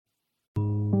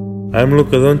I'm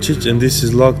Luka Doncic, and this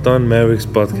is Locked On Mavericks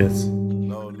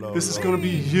podcast. This is gonna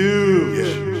be huge.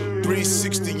 Yeah.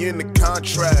 360 in the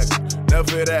contract,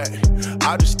 never that.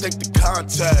 I just take the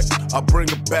contact, I bring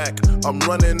it back. I'm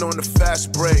running on the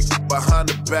fast break, behind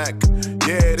the back.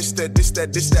 Yeah, this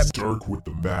that. Dirk with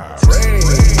the Mavs.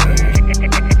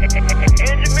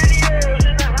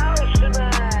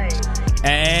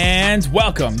 And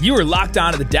welcome. You are locked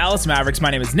on to the Dallas Mavericks.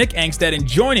 My name is Nick Angstead, and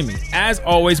joining me, as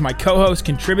always, my co-host,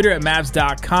 contributor at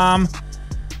Mavs.com,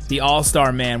 the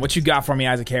all-star man. What you got for me,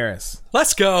 Isaac Harris?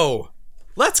 Let's go.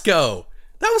 That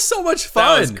was so much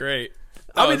fun. That was great.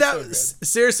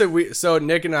 Seriously, so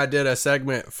Nick and I did a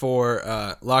segment for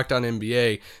Locked On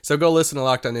NBA. So go listen to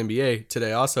Locked On NBA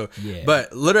today also. Yeah.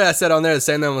 But literally I said on there the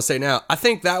same thing I'm going to say now. I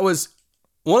think that was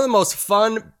one of the most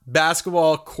fun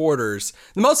basketball quarters.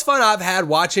 The most fun I've had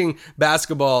watching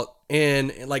basketball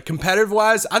in like competitive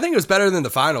wise. I think it was better than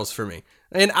the finals for me.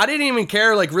 And I didn't even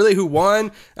care like really who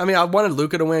won. I mean, I wanted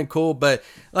Luka to win, cool, but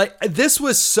like this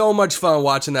was so much fun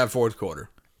watching that fourth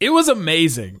quarter. It was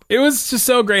amazing. It was just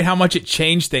so great how much it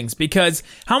changed things, because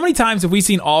how many times have we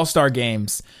seen all-star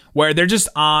games where they're just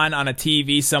on a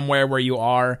TV somewhere where you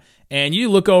are, and you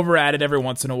look over at it every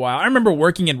once in a while. I remember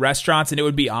working in restaurants and it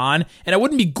would be on, and I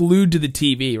wouldn't be glued to the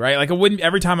TV, right? Like I wouldn't,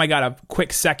 every time I got a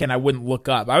quick second, I wouldn't look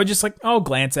up. I would just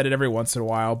glance at it every once in a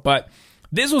while. But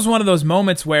this was one of those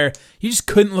moments where you just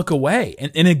couldn't look away,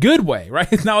 in a good way, right?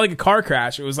 It's not like a car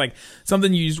crash. It was like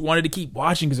something you just wanted to keep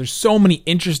watching because there's so many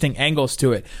interesting angles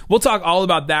to it. We'll talk all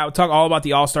about that. We'll talk all about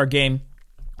the All-Star game.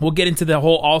 We'll get into the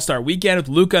whole All-Star weekend with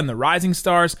Luka and the Rising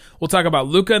Stars. We'll talk about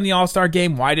Luka in the All-Star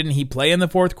game. Why didn't he play in the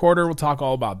fourth quarter? We'll talk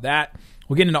all about that.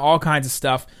 We'll get into all kinds of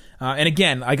stuff. And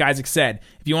again, like Isaac said,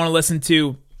 if you want to listen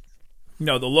to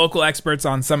the local experts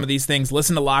on some of these things,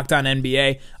 listen to Locked On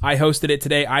NBA. I hosted it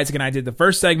today. Isaac and I did the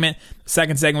first segment. The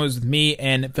second segment was with me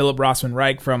and Philip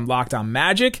Rossman-Reich from Locked On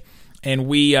Magic. And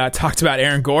we talked about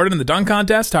Aaron Gordon and the dunk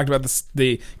contest, talked about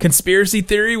the conspiracy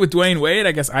theory with Dwayne Wade.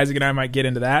 I guess Isaac and I might get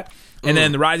into that. And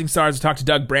then the Rising Stars, we talked to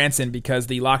Doug Branson because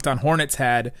the Locked On Hornets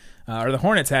had, the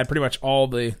Hornets had pretty much all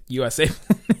the USA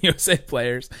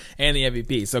players and the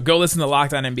MVP. So go listen to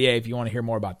Locked On NBA if you want to hear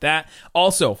more about that.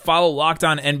 Also, follow Locked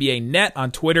On NBA Net on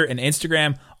Twitter and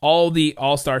Instagram. All the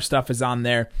All-Star stuff is on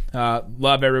there.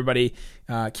 Love everybody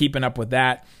keeping up with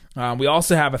that. We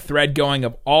also have a thread going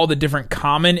of all the different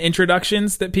common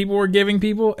introductions that people were giving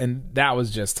people, and that was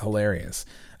just hilarious.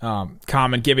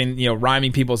 Common giving,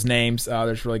 rhyming people's names.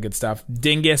 There's really good stuff.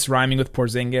 Dingus rhyming with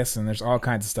Porzingis, and there's all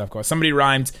kinds of stuff going. Somebody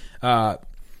rhymed a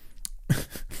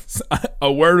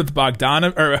word with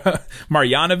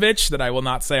Marjanovic that I will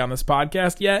not say on this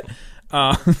podcast yet.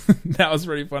 That was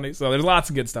pretty funny. So there's lots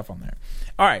of good stuff on there.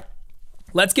 All right,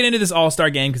 let's get into this All-Star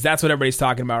game because that's what everybody's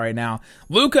talking about right now.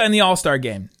 Luka in the All-Star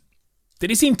game. Did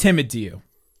he seem timid to you?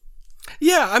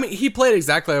 Yeah, I mean, he played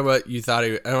exactly what you thought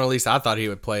he would, or at least I thought he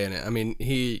would play in it. I mean,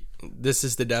 this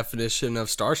is the definition of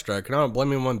starstruck, and I don't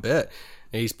blame him one bit.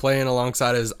 He's playing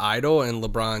alongside his idol and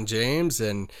LeBron James,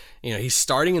 and he's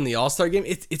starting in the All-Star game.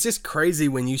 It's just crazy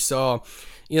when you saw,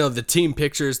 the team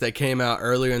pictures that came out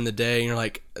earlier in the day, and you're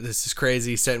like, this is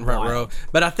crazy, set in front row.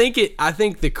 But I think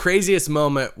the craziest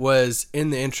moment was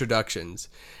in the introductions,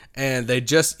 and they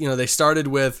just, they started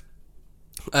with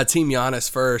Team Giannis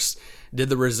first, did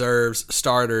the reserves,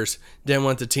 starters, then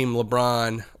went to Team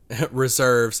LeBron,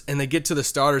 reserves, and they get to the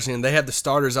starters and they have the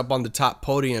starters up on the top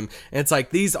podium, and it's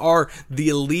like these are the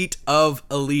elite of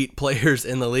elite players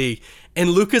in the league.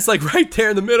 And Luka's like right there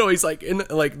in the middle. He's like in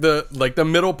the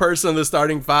middle person of the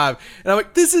starting five. And I'm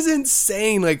like, this is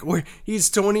insane. Like he's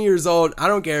 20 years old. I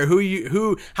don't care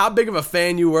how big of a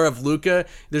fan you were of Luka.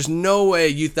 There's no way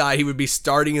you thought he would be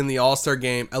starting in the All-Star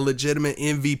game, a legitimate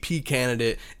MVP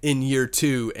candidate in year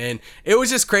 2. And it was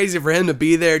just crazy for him to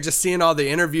be there, just seeing all the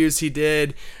interviews he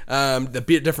did,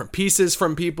 the different pieces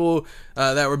from people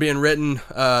that were being written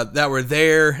that were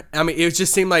there. I mean, it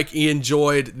just seemed like he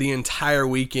enjoyed the entire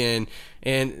weekend.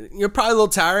 And you're probably a little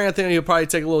tiring. I think he'll probably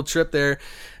take a little trip there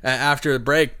after the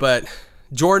break. But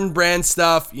Jordan Brand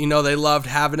stuff, they loved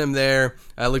having him there.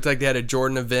 It looked like they had a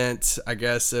Jordan event. I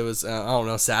guess it was,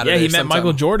 Saturday. Yeah, he met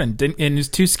Michael Jordan and was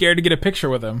too scared to get a picture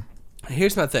with him.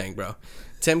 Here's my thing, bro.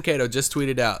 Tim Cato just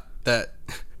tweeted out that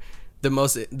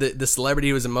the celebrity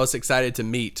he was the most excited to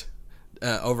meet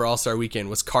over All-Star Weekend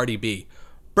was Cardi B.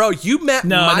 Bro, you met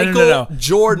Michael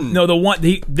Jordan. No, the one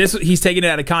he's taking it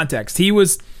out of context. He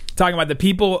was talking about the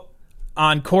people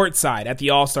on courtside at the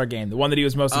All-Star game, the one that he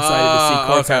was most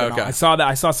excited to see courtside. Okay.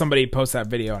 I saw somebody post that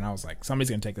video, and I was like, somebody's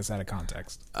going to take this out of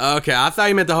context. Okay, I thought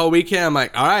you meant the whole weekend. I'm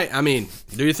like, all right, I mean,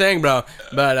 do your thing, bro.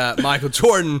 But Michael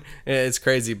Jordan, it's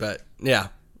crazy, but yeah.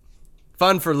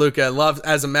 fun for Luka.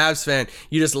 As a Mavs fan,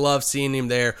 you just love seeing him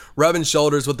there, rubbing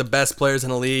shoulders with the best players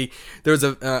in the league. There was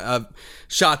a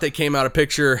shot that came out, a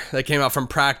picture that came out from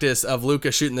practice of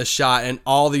Luka shooting the shot, and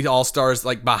all the All-Stars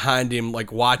like behind him,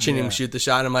 like watching him shoot the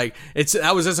shot. And I'm like,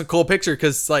 that was just a cool picture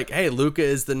because like, hey, Luka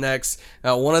is the next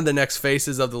one of the next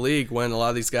faces of the league when a lot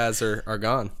of these guys are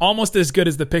gone. Almost as good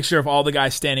as the picture of all the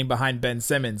guys standing behind Ben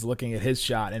Simmons, looking at his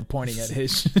shot and pointing at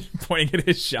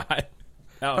his shot.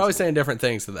 Probably saying different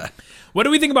things to that. What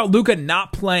do we think about Luka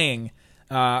not playing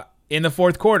in the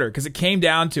fourth quarter? Because it came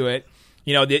down to it.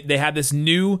 You know, they had this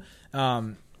new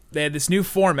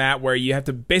format where you have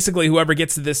to basically, whoever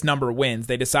gets to this number wins.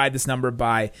 They decide this number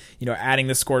by, you know, adding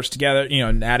the scores together, you know,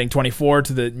 and adding 24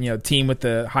 to the, you know, team with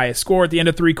the highest score at the end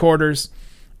of 3 quarters.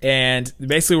 And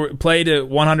basically play to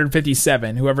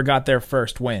 157. Whoever got there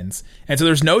first wins. And so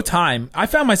there's no time. I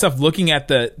found myself looking at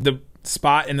the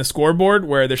spot in the scoreboard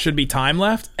where there should be time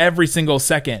left every single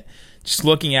second, just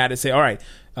looking at it, say, all right,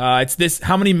 it's this.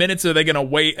 How many minutes are they going to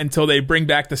wait until they bring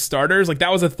back the starters? Like,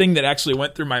 that was a thing that actually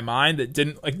went through my mind that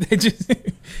didn't, like, they just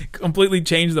completely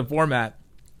changed the format.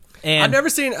 And I've never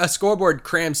seen a scoreboard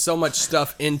cram so much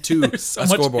stuff into so a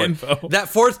much scoreboard. info. That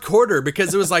fourth quarter,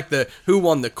 because it was like the who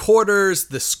won the quarters,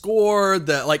 the score,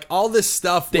 the like all this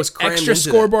stuff was crammed extra into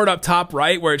scoreboard up top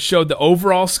right where it showed the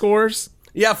overall scores.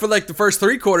 Yeah, for like the first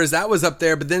 3 quarters, that was up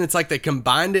there, but then it's like they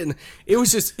combined it, and it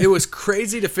was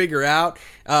crazy to figure out.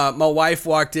 My wife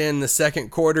walked in the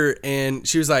second quarter, and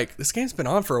she was like, this game's been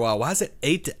on for a while. Why is it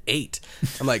 8-8?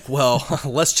 I'm like, well,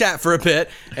 let's chat for a bit,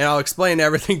 and I'll explain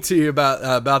everything to you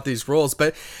about these rules.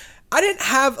 But I didn't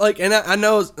have, like, and I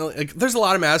know like, there's a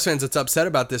lot of Mavs fans that's upset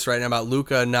about this right now, about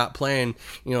Luka not playing,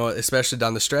 you know, especially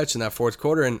down the stretch in that fourth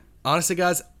quarter. And honestly,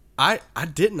 guys, I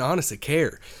didn't honestly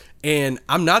care. And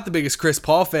I'm not the biggest Chris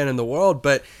Paul fan in the world,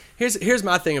 but here's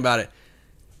my thing about it.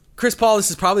 Chris Paul, this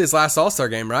is probably his last All-Star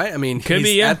game, right? I mean, could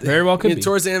be, yeah, very well could be.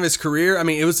 Towards the end of his career, I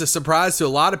mean, it was a surprise to a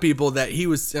lot of people that he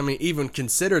was, I mean, even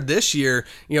considered this year,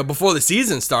 you know, before the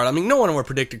season started. I mean, no one would have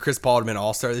predicted Chris Paul to be an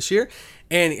All-Star this year,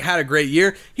 and he had a great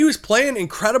year. He was playing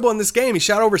incredible in this game. He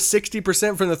shot over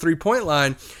 60% from the three-point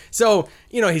line. So,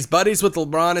 you know, he's buddies with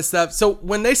LeBron and stuff. So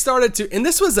when they started to, and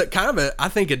this was I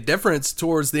think a difference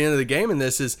towards the end of the game in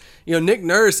this is, you know, Nick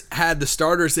Nurse had the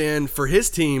starters in for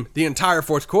his team the entire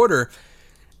fourth quarter.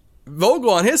 Vogel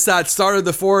on his side started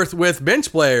the fourth with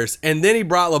bench players, and then he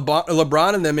brought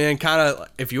LeBron and them in kind of,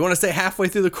 if you want to say halfway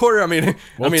through the quarter. I mean,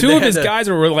 two of his guys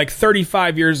were like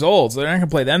 35 years old, so they're not going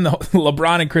to play them.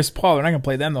 LeBron and Chris Paul, they're not going to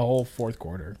play them the whole fourth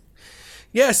quarter.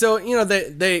 Yeah, so you know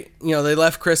they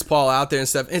left Chris Paul out there and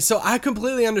stuff, and so I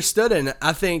completely understood it. And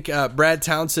I think Brad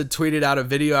Townsend tweeted out a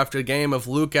video after the game of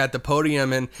Luke at the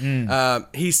podium, and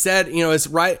he said, you know, it's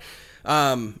right.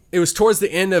 It was towards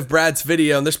the end of Brad's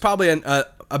video, and there's probably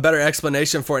a better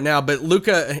explanation for it now, but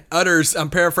Luka utters, I'm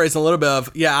paraphrasing a little bit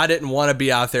of, yeah, I didn't want to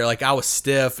be out there. Like, I was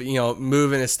stiff, you know,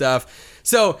 moving and stuff.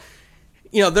 So,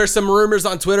 you know, there's some rumors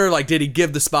on Twitter, like, did he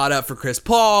give the spot up for Chris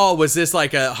Paul? Was this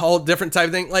like a whole different type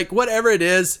of thing? Like, whatever it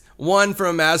is, one,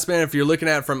 from a Mavs fan, if you're looking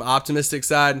at it from optimistic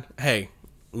side, hey,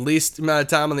 least amount of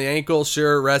time on the ankle,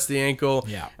 sure, rest the ankle,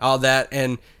 yeah, all that.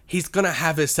 And he's going to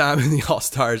have his time in the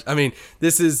All-Stars. I mean,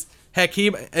 this is... Heck,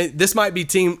 this might be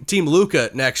Team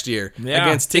Luka next year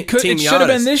against Team Giannis. It should have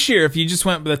been this year if you just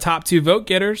went with the top 2 vote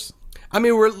getters. I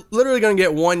mean, we're literally going to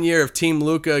get 1 year of Team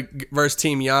Luka versus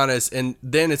Team Giannis, and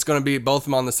then it's going to be both of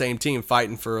them on the same team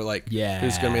fighting for, like,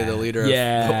 who's going to be the leader of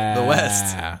the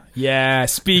West. Yeah,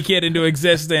 speak it into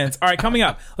existence. All right, coming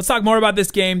up, let's talk more about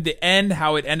this game, the end,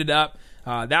 how it ended up.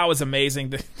 That was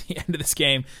amazing, the end of this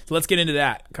game. So let's get into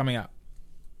that coming up.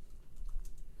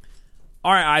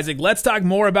 All right, Isaac, let's talk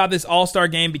more about this All-Star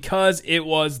game because it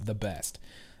was the best.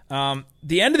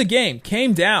 The end of the game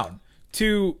came down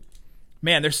to,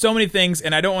 man, there's so many things,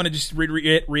 and I don't want to just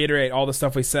reiterate all the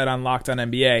stuff we said on Locked On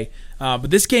NBA,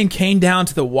 but this game came down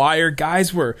to the wire.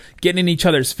 Guys were getting in each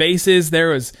other's faces. There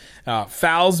was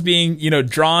fouls being, you know,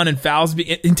 drawn and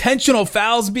intentional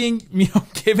fouls being, you know,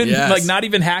 given, like not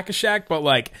even hack-a-shack, but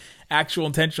like actual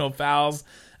intentional fouls.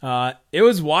 It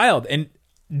was wild, and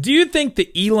do you think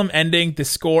the Elam ending, the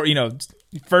score, you know,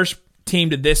 first team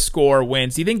to this score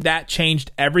wins, do you think that changed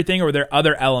everything, or were there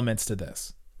other elements to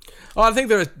this? Well, I think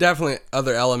there are definitely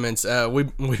other elements.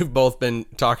 We've both been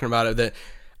talking about it. That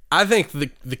I think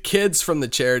the kids from the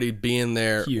charity being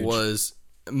there was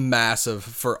massive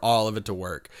for all of it to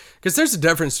work. Because there's a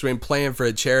difference between playing for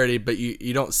a charity, but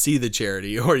you don't see the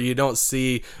charity, or you don't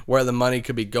see where the money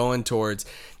could be going towards.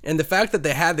 And the fact that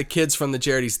they had the kids from the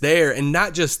charities there, and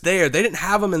not just there, they didn't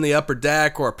have them in the upper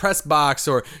deck or a press box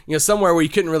or, you know, somewhere where you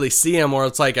couldn't really see them, or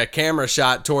it's like a camera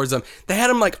shot towards them. They had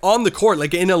them like on the court,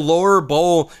 like in a lower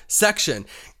bowl section.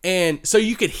 And so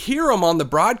you could hear them on the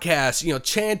broadcast,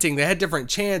 chanting. They had different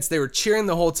chants. They were cheering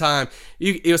the whole time.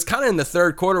 It was kind of in the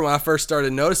third quarter when I first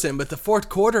started noticing, but the fourth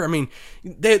quarter, I mean,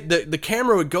 the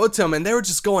camera would go to them and they were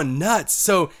just going nuts.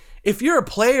 So if you're a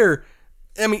player,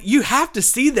 I mean, you have to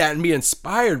see that and be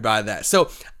inspired by that. So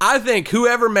I think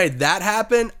whoever made that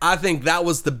happen, I think that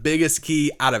was the biggest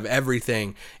key out of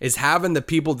everything, is having the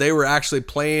people they were actually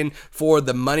playing for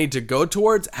the money to go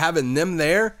towards, having them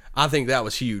there. I think that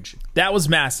was huge. That was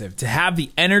massive, to have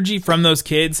the energy from those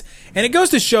kids. And it goes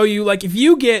to show you, like, if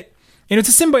you get, it's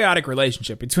a symbiotic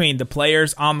relationship between the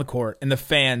players on the court and the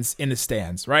fans in the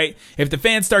stands, right? If the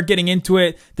fans start getting into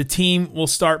it, the team will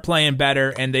start playing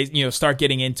better and they, start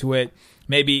getting into it.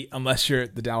 Maybe unless you're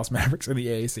the Dallas Mavericks or the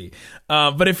AAC.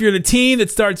 But if you're the team that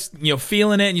starts,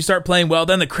 feeling it and you start playing well,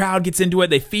 then the crowd gets into it.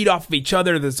 They feed off of each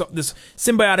other. This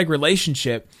symbiotic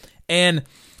relationship. And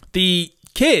the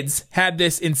kids had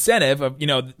this incentive of,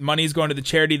 money's going to the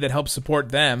charity that helps support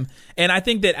them. And I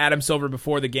think that Adam Silver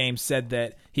before the game said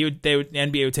that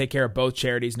NBA would take care of both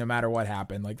charities no matter what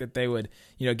happened. Like that they would,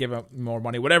 give up more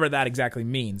money, whatever that exactly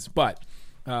means. But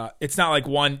it's not like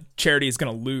one charity is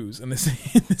going to lose in this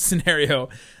scenario.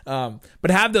 But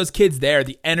have those kids there,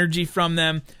 the energy from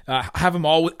them, have them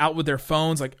all out with their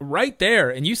phones, like right there.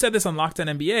 And you said this on Locked On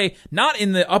NBA, not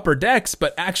in the upper decks,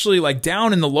 but actually like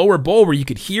down in the lower bowl where you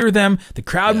could hear them. The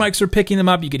crowd mics are picking them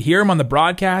up. You could hear them on the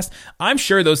broadcast. I'm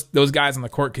sure those guys on the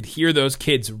court could hear those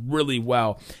kids really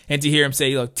well. And to hear them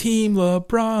say, Team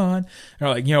LeBron, or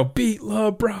like, beat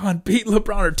LeBron,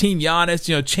 or Team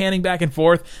Giannis, chanting back and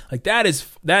forth. Like that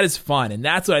is fun. And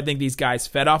that's what I think these guys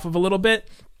fed off of a little bit.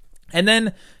 And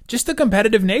then just the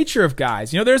competitive nature of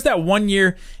guys. There's that one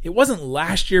year, it wasn't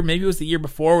last year, maybe it was the year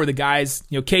before, where the guys,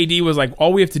 KD was like,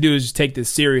 all we have to do is just take this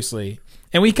seriously.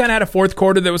 And we kind of had a fourth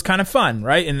quarter that was kind of fun,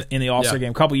 right? In the All-Star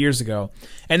game a couple years ago.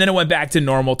 And then it went back to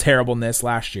normal terribleness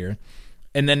last year.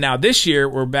 And then now this year,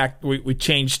 we're back,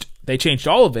 they changed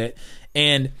all of it.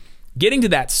 And getting to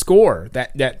that score,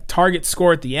 that target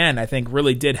score at the end, I think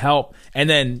really did help. And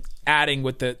then adding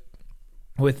with the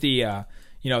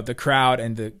the crowd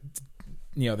and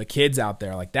the kids out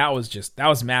there, like that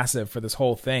was massive for this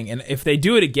whole thing. And if they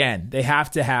do it again, they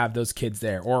have to have those kids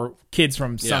there, or kids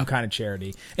from some kind of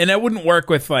charity. And that wouldn't work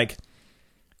with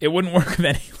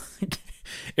any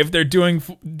if they're doing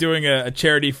a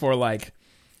charity for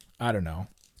I don't know,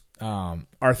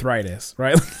 arthritis,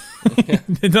 right?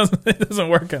 It doesn't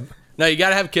work on. No, you got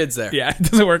to have kids there. Yeah, it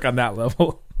doesn't work on that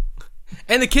level.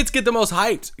 And the kids get the most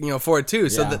hyped, for it too.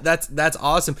 So that's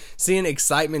awesome. Seeing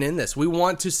excitement in this. We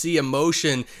want to see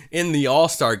emotion in the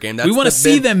All-Star game. We want to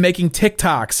see them making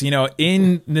TikToks,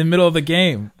 in the middle of the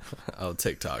game. Oh,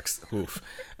 TikToks. Oof.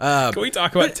 Can we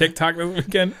talk about TikTok this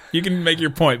weekend? You can make your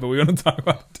point, but we want to talk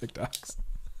about TikToks.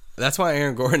 That's why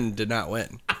Aaron Gordon did not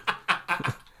win.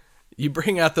 You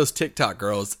bring out those TikTok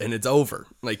girls and it's over.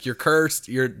 Like, you're cursed.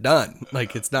 You're done.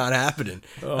 Like, it's not happening.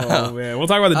 Oh, man. We'll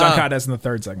talk about the dunk contest in the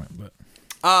third segment, but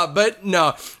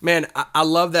no, man, I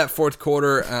love that fourth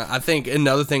quarter. I think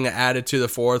another thing that added to the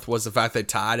fourth was the fact they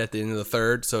tied at the end of the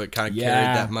third, so it kind of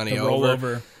carried that money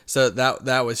over. So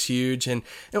that was huge. And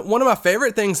one of my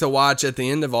favorite things to watch at the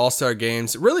end of All-Star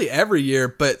games, really every year,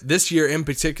 but this year in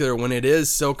particular, when it is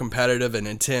so competitive and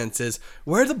intense, is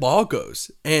where the ball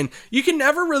goes. And you can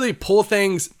never really pull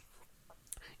things.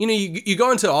 You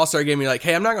go into an All-Star game, you're like,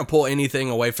 hey, I'm not going to pull anything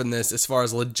away from this as far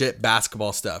as legit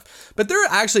basketball stuff. But there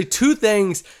are actually two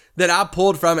things that I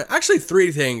pulled from it. Actually,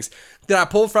 three things that I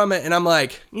pulled from it. And I'm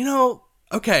like,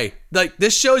 okay, like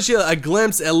this shows you a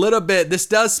glimpse, a little bit. This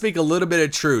does speak a little bit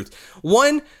of truth.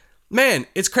 One, man,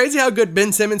 it's crazy how good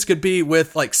Ben Simmons could be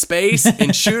with like space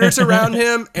and shooters around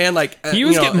him. And like, he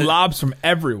was getting lobs from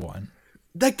everyone.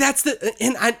 Like that's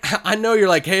and I know you're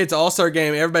like, hey, it's an All-Star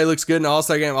game. Everybody looks good in an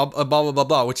All-Star game, blah, blah, blah,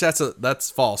 blah, which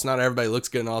that's false. Not everybody looks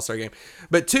good in an All-Star game.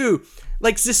 But two,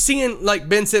 like just seeing like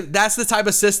Ben Simmons, that's the type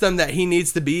of system that he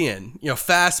needs to be in.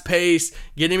 Fast pace,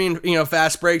 get him in,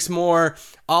 fast breaks more,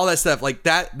 all that stuff. Like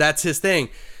that's his thing.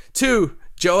 Two,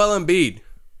 Joel Embiid.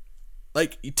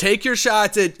 Like, you take your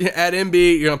shots at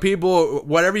Embiid, people,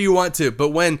 whatever you want to.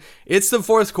 But when it's the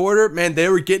fourth quarter, man, they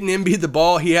were getting Embiid the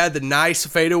ball. He had the nice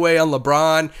fadeaway on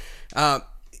LeBron.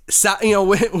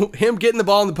 Him getting the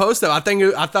ball in the post up. I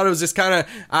thought it was just kind of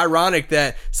ironic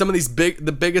that some of these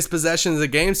the biggest possessions of the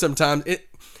game sometimes,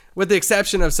 with the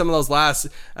exception of some of those last,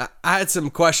 I had some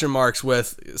question marks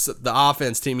with the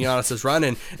offense Team Giannis is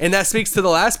running. And that speaks to the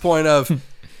last point of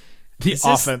the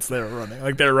offense they were running.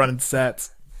 Like, they were running sets.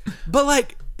 But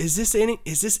like, is this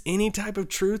any type of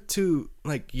truth to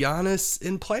like Giannis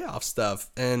in playoff stuff?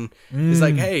 And it's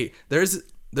like, hey,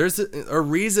 there's a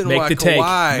reason Make why the take.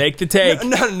 Kawhi. Make the take. No.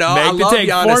 Make I the love take.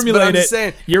 Giannis, Formulate but I'm it. just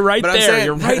saying, You're right but I'm there. saying-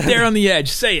 You're right there on the edge.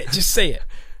 Say it. Just say it.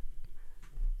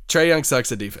 Trae Young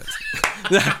sucks at defense.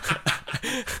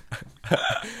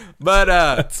 But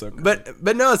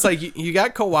no, it's like you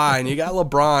got Kawhi and you got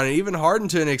LeBron and even Harden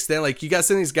to an extent. Like you got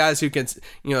some of these guys who can,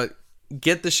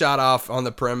 get the shot off on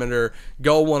the perimeter,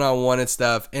 go one-on-one and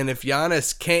stuff. And if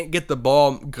Giannis can't get the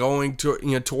ball going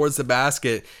towards the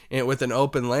basket and with an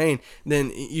open lane,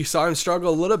 then you saw him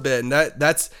struggle a little bit. And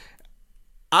that's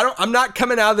I'm not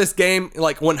coming out of this game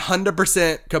like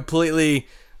 100% completely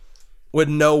with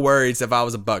no worries if I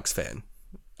was a Bucks fan.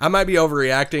 I might be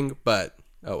overreacting, but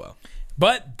oh well.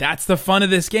 But that's the fun of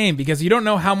this game because you don't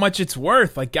know how much it's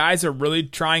worth. Like guys are really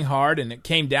trying hard, and it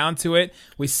came down to it.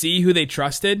 We see who they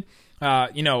trusted.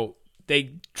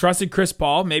 They trusted Chris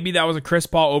Paul. Maybe that was a Chris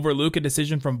Paul over Luka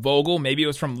decision from Vogel. Maybe it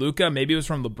was from Luka. Maybe it was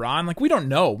from LeBron. Like we don't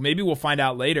know. Maybe we'll find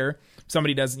out later.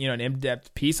 Somebody does an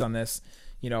in-depth piece on this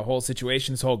whole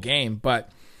situation, this whole game.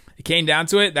 But it came down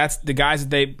to it. That's the guys that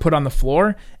they put on the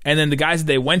floor, and then the guys that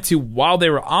they went to while they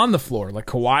were on the floor. Like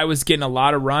Kawhi was getting a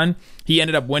lot of run. He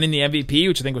ended up winning the MVP,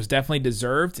 which I think was definitely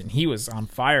deserved, and he was on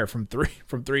fire from three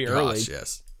early. Gosh,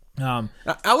 yes. I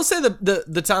will say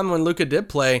the time when Luka did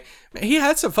play, man, he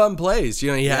had some fun plays. He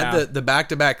had the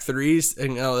back-to-back threes,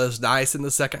 and it was nice in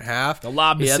the second half. The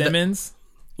lob to Simmons.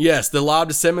 Yes, the lob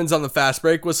to Simmons on the fast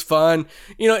break was fun.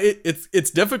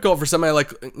 It's difficult for somebody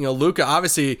like Luka.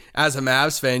 Obviously, as a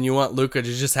Mavs fan, you want Luka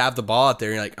to just have the ball out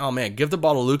there. You're like, oh man, give the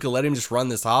ball to Luka, let him just run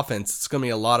this offense. It's gonna be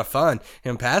a lot of fun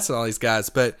him passing all these guys.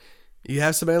 But you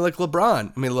have somebody like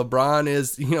LeBron. I mean, LeBron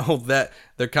is that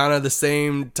they're kind of the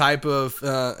same type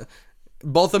of.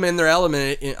 Both of them in their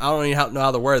element. I don't even know how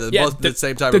to word it. Both the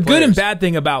same type of players. The good and bad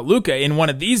thing about Luka in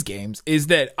one of these games is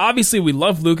that obviously we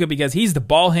love Luka because he's the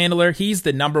ball handler. He's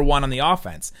the number one on the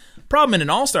offense. Problem in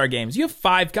an all-star games, you have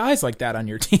 5 guys like that on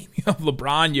your team. You have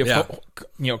LeBron, you have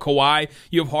Kawhi,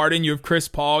 you have Harden, you have Chris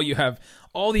Paul, you have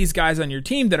all these guys on your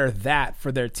team that are that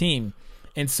for their team.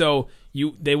 And so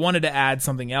they wanted to add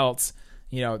something else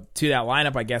to that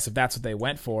lineup, I guess, if that's what they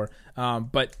went for.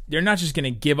 But they're not just going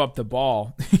to give up the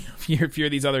ball if you're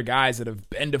these other guys that have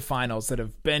been to finals, that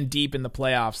have been deep in the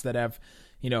playoffs, that have,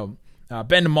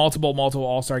 been to multiple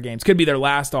All-Star games. Could be their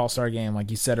last All-Star game,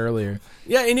 like you said earlier.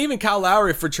 Yeah, and even Kyle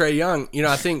Lowry for Trae Young.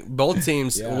 I think both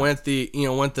teams went the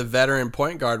veteran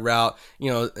point guard route,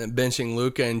 benching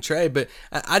Luka and Trae. But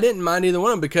I didn't mind either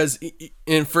one of them because,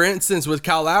 for instance, with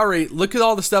Kyle Lowry, look at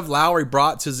all the stuff Lowry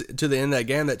brought to the end of that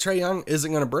game that Trae Young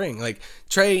isn't going to bring. Like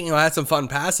Trae, had some fun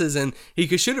passes and he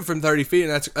could shoot it from 30 feet,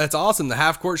 and that's awesome. The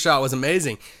half court shot was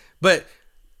amazing, but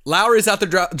Lowry's out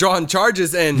there drawing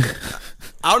charges, and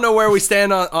I don't know where we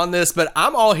stand on this, but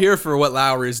I'm all here for what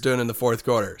Lowry's doing in the fourth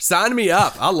quarter. Sign me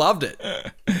up. I loved it.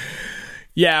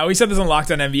 Yeah, we said this on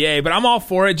Locked On NBA, but I'm all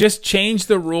for it. Just change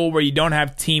the rule where you don't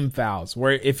have team fouls,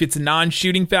 where if it's a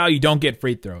non-shooting foul, you don't get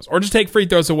free throws, or just take free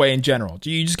throws away in general.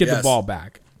 You just get the ball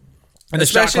back, and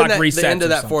especially the shot clock resets. The end of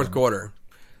that something. Fourth quarter.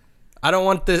 I don't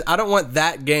want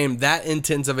that game, that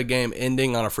intense of a game,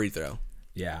 ending on a free throw.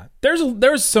 Yeah,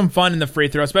 there's some fun in the free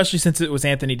throw, especially since it was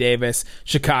Anthony Davis,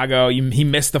 Chicago. He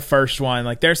missed the first one.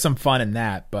 Like there's some fun in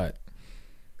that, but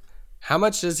how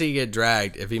much does he get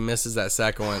dragged if he misses that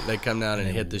second one? They come down and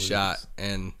hit the shot,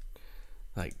 and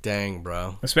like, dang,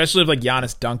 bro. Especially if like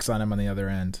Giannis dunks on him on the other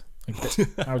end. Like,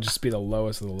 that would just be the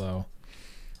lowest of the low.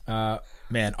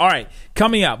 Man, all right.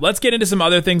 Coming up, let's get into some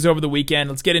other things over the weekend.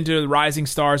 Let's get into the rising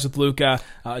stars with Luka,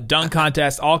 dunk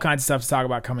contest, all kinds of stuff to talk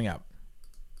about coming up.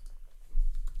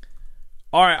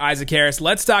 All right, Isaac Harris,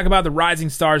 let's talk about the rising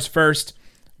stars first.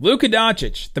 Luka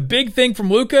Doncic. The big thing from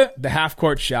Luka, the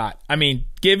half-court shot. I mean,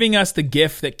 giving us the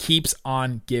gift that keeps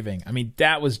on giving. I mean,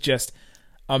 that was just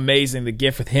amazing, the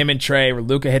gift with him and Trae, where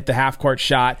Luka hit the half-court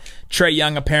shot. Trae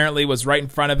Young apparently was right in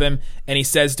front of him, and he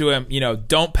says to him,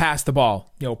 don't pass the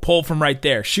ball. Pull from right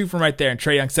there, shoot from right there. And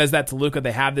Trae Young says that to Luka.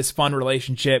 They have this fun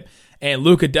relationship, and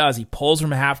Luka does. He pulls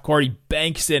from a half-court. He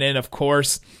banks it in, of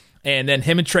course. And then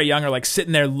him and Trae Young are like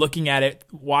sitting there looking at it,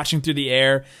 watching through the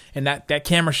air. And that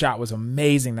camera shot was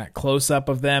amazing, that close-up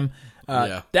of them.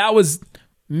 That was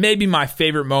maybe my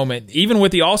favorite moment, even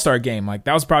with the All-Star game. Like,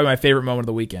 that was probably my favorite moment of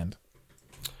the weekend.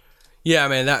 Yeah,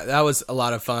 man, that was a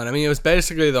lot of fun. I mean, it was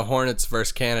basically the Hornets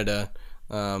versus Canada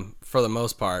for the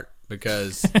most part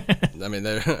because,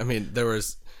 there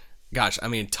was,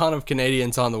 a ton of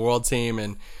Canadians on the world team.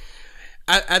 And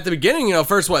at the beginning,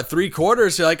 first, 3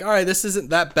 quarters, you're like, all right, this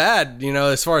isn't that bad,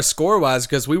 as far as score-wise,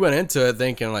 because we went into it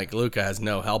thinking, like, Luka has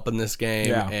no help in this game.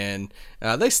 Yeah. And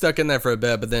they stuck in there for a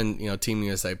bit, but then, Team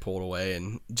USA pulled away,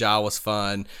 and Ja was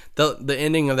fun. The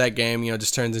ending of that game,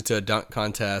 just turns into a dunk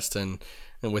contest, and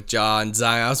and with Ja and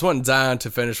Zion. I was wanting Zion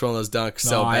to finish one of those dunks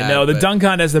so bad. I know. The but dunk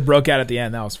contest that broke out at the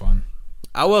end, that was fun.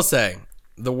 I will say,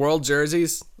 the world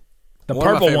jerseys, The one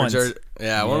of my purple favorite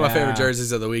ones. one of my favorite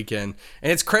jerseys of the weekend.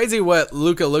 And it's crazy what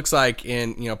Luka looks like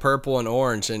in, purple and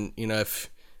orange. And,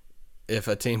 if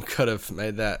a team could have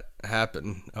made that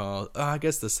happen, I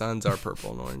guess the Suns are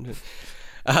purple and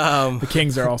orange. The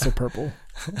Kings are also purple.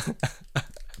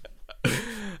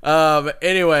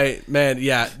 Anyway, man,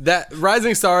 yeah, that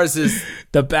Rising Stars is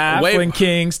The Baffling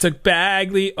Kings took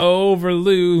Bagley over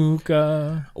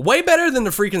Luka. way better than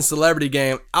the freaking celebrity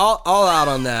game. All out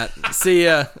on that. See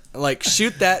ya. Like,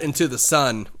 shoot that into the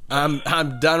sun. I'm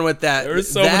done with that. There were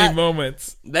so many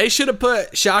moments. They should have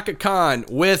put Shaka Khan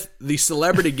with the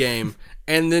celebrity game,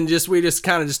 and then we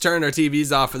kind of turned our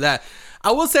TVs off for that.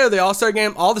 I will say the All-Star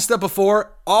game, all the stuff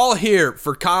before, all here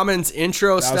for Common's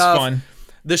intro That stuff. was fun.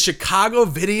 The Chicago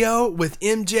video with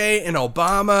MJ and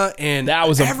Obama and That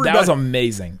was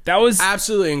amazing. That was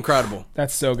absolutely incredible.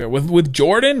 That's so good. With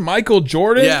Jordan, Michael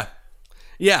Jordan,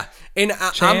 Yeah. And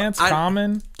Chance,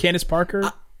 Common, Candace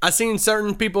Parker. I seen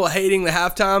certain people hating the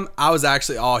halftime. I was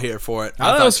actually all here for it. I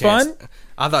thought it was fun.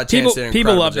 I thought Chance did an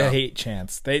people incredible love job. to hate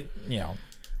Chance. They,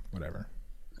 whatever.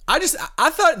 I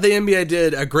thought the NBA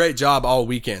did a great job all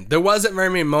weekend. There wasn't very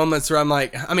many moments where I'm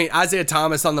like, Isaiah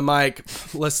Thomas on the mic.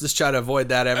 Let's just try to avoid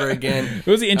that ever again.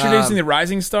 Was he introducing the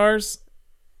Rising Stars?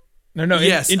 No.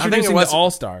 Yes, I think introducing it was. the All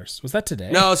Stars. Was that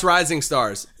today? No, it's Rising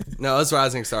Stars.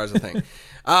 I think.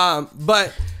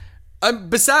 But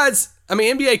besides,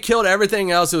 NBA killed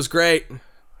everything else. It was great.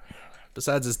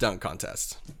 Besides this dunk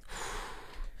contest.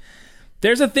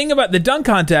 There's a thing about the dunk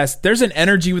contest. There's an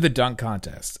energy with the dunk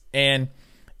contest. And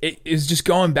it is just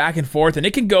going back and forth. And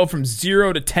it can go from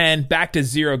 0 to 10, back to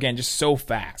 0 again, just so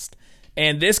fast.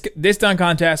 And this dunk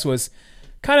contest was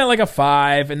kind of like a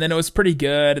 5. And then it was pretty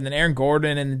good. And then Aaron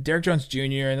Gordon and Derrick Jones Jr.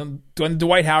 And then when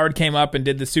Dwight Howard came up and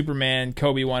did the Superman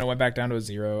Kobe one, it went back down to a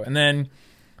 0. And then,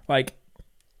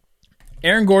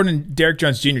 Aaron Gordon and Derrick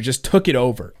Jones Jr. just took it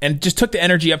over and just took the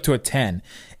energy up to a 10.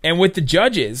 And with the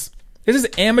judges, this is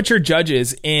amateur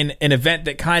judges in an event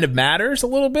that kind of matters a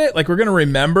little bit. We're going to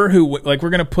remember we're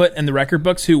going to put in the record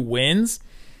books who wins.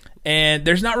 And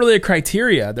there's not really a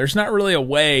criteria. There's not really a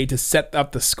way to set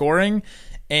up the scoring.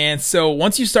 And so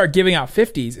once you start giving out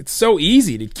 50s, it's so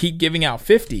easy to keep giving out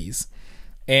 50s.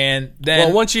 And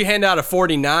then once you hand out a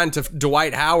 49 to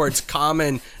Dwight Howard's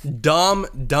common dumb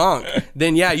dunk,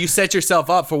 then you set yourself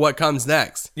up for what comes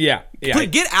next. Yeah.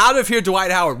 Get out of here, Dwight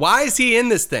Howard. Why is he in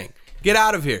this thing? Get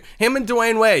out of here. Him and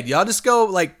Dwayne Wade, y'all just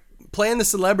go play in the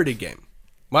celebrity game.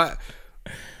 Why?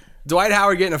 Dwight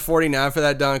Howard getting a 49 for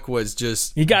that dunk was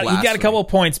just he got blasphemy. a couple of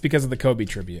points because of the Kobe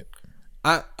tribute.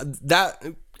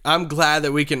 I'm glad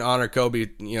that we can honor Kobe,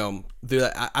 through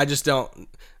that. I just don't.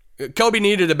 Kobe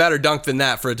needed a better dunk than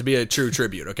that for it to be a true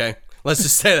tribute, okay? Let's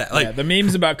just say that. The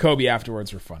memes about Kobe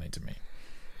afterwards were funny to me.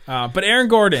 But Aaron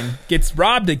Gordon gets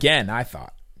robbed again, I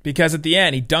thought. Because at the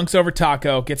end, he dunks over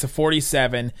Taco, gets a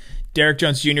 47. Derrick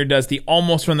Jones Jr. does the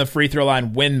almost from the free throw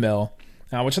line windmill,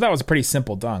 which I thought was a pretty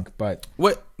simple dunk. But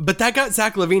that got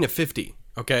Zach LaVine a 50,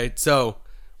 okay? So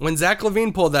when Zach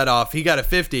LaVine pulled that off, he got a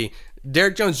 50.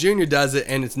 Derrick Jones Jr. does it,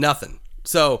 and it's nothing.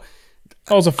 So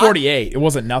it was a 48. It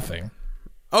wasn't nothing.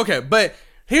 Okay, but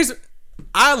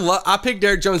I picked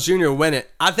Derrick Jones Jr. to win it.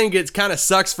 I think it kind of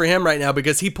sucks for him right now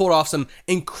because he pulled off some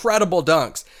incredible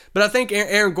dunks. But I think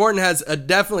Aaron Gordon has a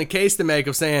definitely case to make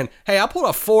of saying, hey, I pulled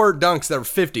off 4 dunks that were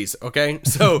 50s, okay?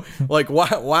 So,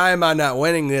 why am I not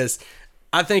winning this?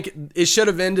 I think it should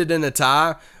have ended in a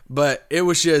tie, but it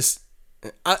was just,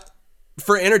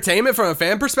 for entertainment from a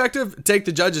fan perspective, take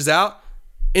the judges out.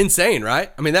 Insane,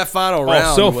 right? That final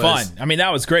round was fun.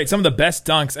 That was great. Some of the best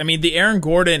dunks. The Aaron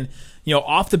Gordon,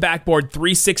 off the backboard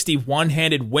 360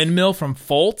 one-handed windmill from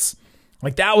Fultz.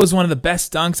 That was one of the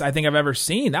best dunks I think I've ever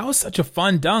seen. That was such a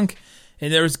fun dunk,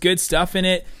 and there was good stuff in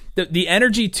it. The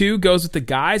energy too goes with the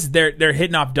guys. They're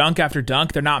hitting off dunk after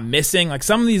dunk. They're not missing.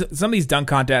 Some of these dunk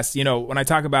contests, when I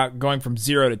talk about going from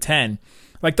 0 to 10,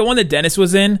 the one that Dennis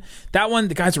was in, that one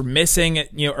the guys were missing it,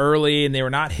 early, and they were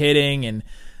not hitting, and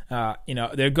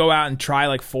they'd go out and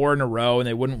try 4 in a row and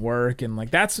they wouldn't work. And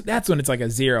that's when it's a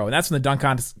 0. And that's when the dunk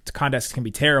contest can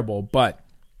be terrible. But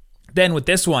then with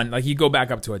this one, you go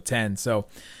back up to a 10. So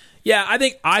yeah, I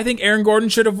think Aaron Gordon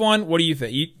should have won. What do you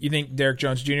think? You think Derrick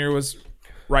Jones Jr. was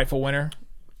rightful winner?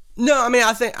 No,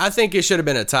 I think it should have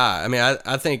been a tie.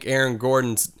 I think Aaron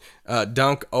Gordon's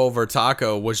dunk over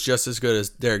Taco was just as good as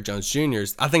Derrick Jones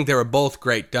Jr.'s. I think they were both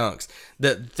great dunks.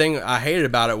 The thing I hated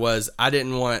about it was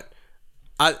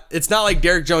it's not like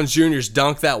Derrick Jones Jr.'s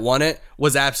dunk that won it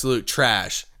was absolute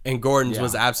trash. and Gordon's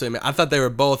was absolutely. I thought they were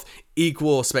both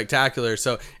equal spectacular,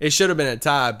 so it should have been a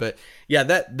tie. But yeah,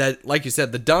 that like you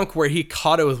said, the dunk where he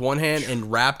caught it with one hand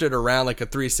and wrapped it around like a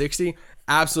 360,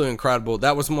 absolutely incredible.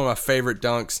 That was one of my favorite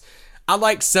dunks. I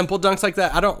like simple dunks like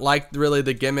that. I don't like really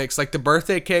the gimmicks, like the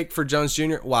birthday cake for Jones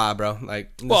Jr. Why, bro?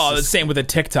 Like, well, the same with the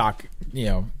TikTok,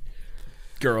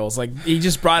 girls. Like he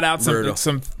just brought out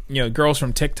some girls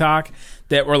from TikTok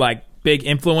that were like big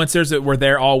influencers that were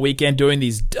there all weekend doing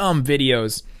these dumb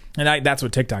videos. And that's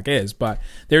what TikTok is, but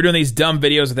they were doing these dumb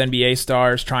videos with NBA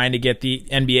stars trying to get the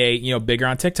NBA, bigger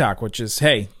on TikTok, which is,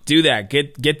 hey, do that.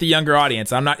 Get the younger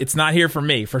audience. It's not here for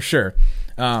me, for sure.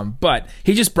 But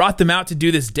he just brought them out to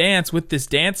do this dance with this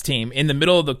dance team in the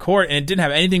middle of the court, and it didn't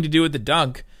have anything to do with the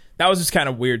dunk. That was just kind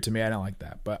of weird to me. I don't like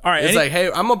that. But all right, it's like, hey,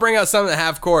 I'm gonna bring out something at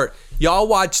half court. Y'all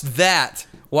watch that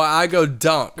while I go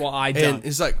dunk. Well, I dunk. And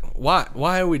it's like, why?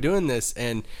 Why are we doing this?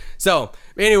 And so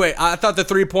anyway, I thought the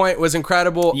 3-point was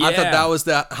incredible. Yeah. I thought that was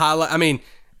the highlight. I mean,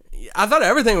 I thought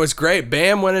everything was great.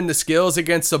 Bam went into skills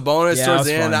against Sabonis towards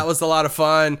the end. Fun. That was a lot of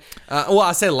fun.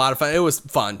 I say a lot of fun. It was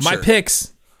fun. My sure.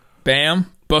 picks: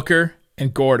 Bam, Booker,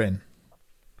 and Gordon.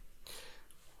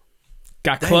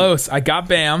 Got close. I got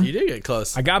Bam. You did get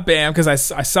close. I got Bam because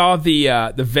I saw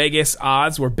the Vegas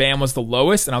odds where Bam was the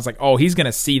lowest, and I was like, oh, he's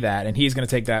gonna see that and he's gonna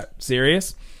take that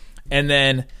serious. And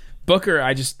then Booker,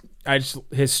 I just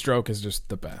his stroke is just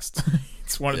the best.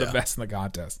 It's one of the best in the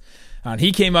contest.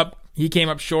 He came up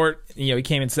short. He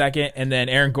came in second, and then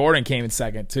Aaron Gordon came in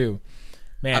second too.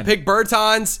 Man, I picked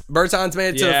Bertans. Bertans made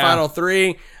it to the final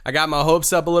three. I got my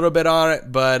hopes up a little bit on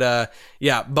it, but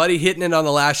Buddy hitting it on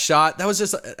the last shot. That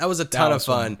was a ton of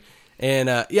fun.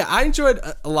 And I enjoyed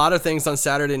a lot of things on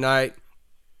Saturday night.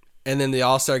 And then the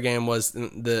All-Star game was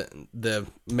the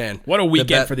man. What a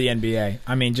weekend for the NBA.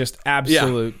 I mean, just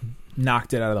absolute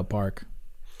knocked it out of the park.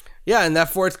 Yeah, in that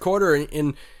fourth quarter,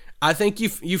 and I think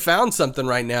you found something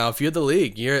right now. If you're the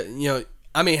league,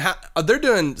 they're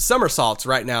doing somersaults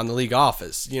right now in the league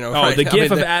office. Right? The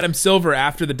gif of Adam Silver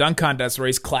after the dunk contest where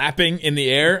he's clapping in the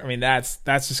air. I mean, that's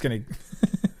just gonna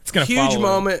it's gonna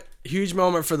huge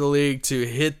moment for the league to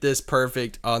hit this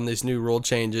perfect on these new rule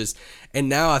changes. And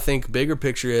now I think bigger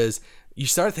picture is you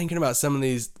start thinking about some of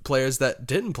these players that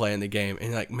didn't play in the game, and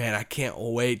you're like, man, I can't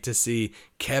wait to see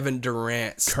Kevin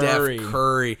Durant, Steph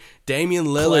Curry, Damian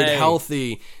Lillard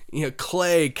healthy,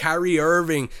 Clay, Kyrie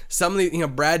Irving, some of the,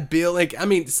 Brad Beal,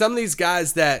 some of these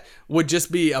guys that would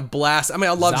just be a blast. I mean,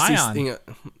 I'd love Zion.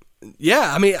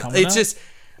 to see,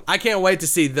 I can't wait to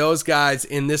see those guys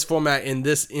in this format, in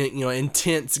this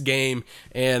intense game,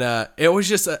 and it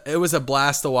was a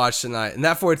blast to watch tonight. And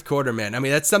that fourth quarter, man, I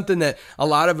mean, that's something that a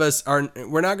lot of us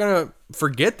we're not gonna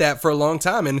forget that for a long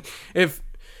time. And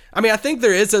I think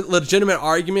there is a legitimate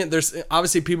argument. There's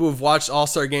obviously people who've watched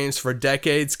All-Star games for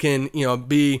decades can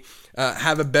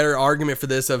have a better argument for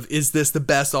this of, is this the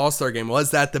best All-Star game?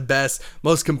 Was that the best,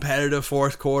 most competitive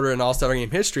fourth quarter in All-Star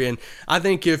game history? And I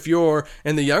think if you're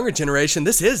in the younger generation,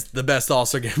 this is the best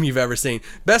All-Star game you've ever seen.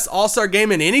 Best All-Star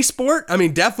game in any sport? I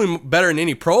mean, definitely better than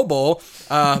any Pro Bowl.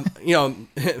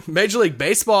 Major League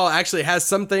Baseball actually has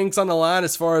some things on the line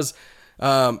as far as,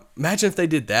 imagine if they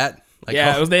did that. They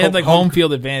had home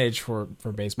field advantage for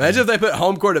baseball. Imagine if they put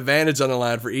home court advantage on the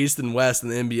line for East and West in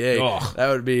the NBA. Oh. That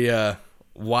would be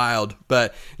wild.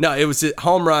 But no, it was a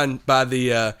home run by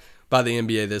the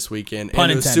NBA this weekend. Pun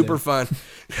and it was intended. super fun.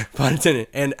 Pun intended.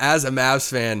 And as a Mavs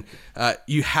fan,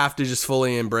 you have to just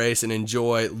fully embrace and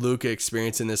enjoy Luka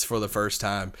experiencing this for the first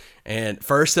time. And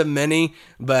first of many,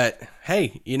 but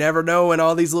hey, you never know when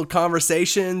all these little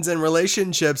conversations and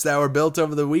relationships that were built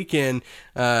over the weekend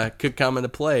could come into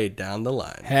play down the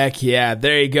line. Heck yeah.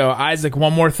 There you go. Isaac,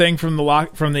 one more thing from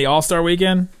the All-Star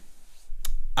weekend?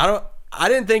 I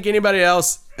didn't think anybody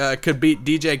else could beat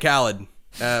DJ Khaled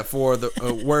for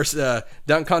the worst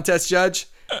dunk contest judge.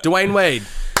 Dwayne Wade.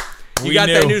 You got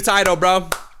that new title, bro.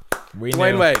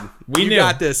 Dwayne Wade. You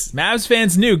got this. Mavs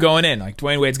fans knew going in, like,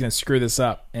 Dwayne Wade's going to screw this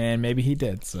up, and maybe he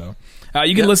did. So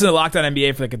you can listen to Locked On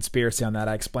NBA for the conspiracy on that.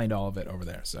 I explained all of it over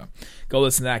there, so go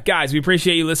listen to that. Guys, we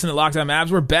appreciate you listening to Locked On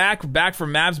Mavs. We're back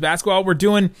from Mavs basketball. We're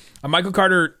doing a Michael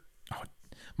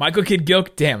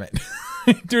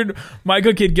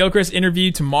Kidd-Gilchrist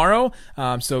interview tomorrow.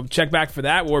 So check back for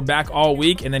that. We're back all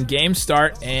week, and then games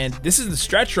start. And this is the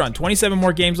stretch run. 27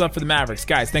 more games left for the Mavericks.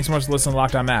 Guys, thanks so much for listening to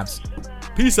Locked On Mavs.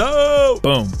 Peace out.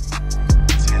 Boom.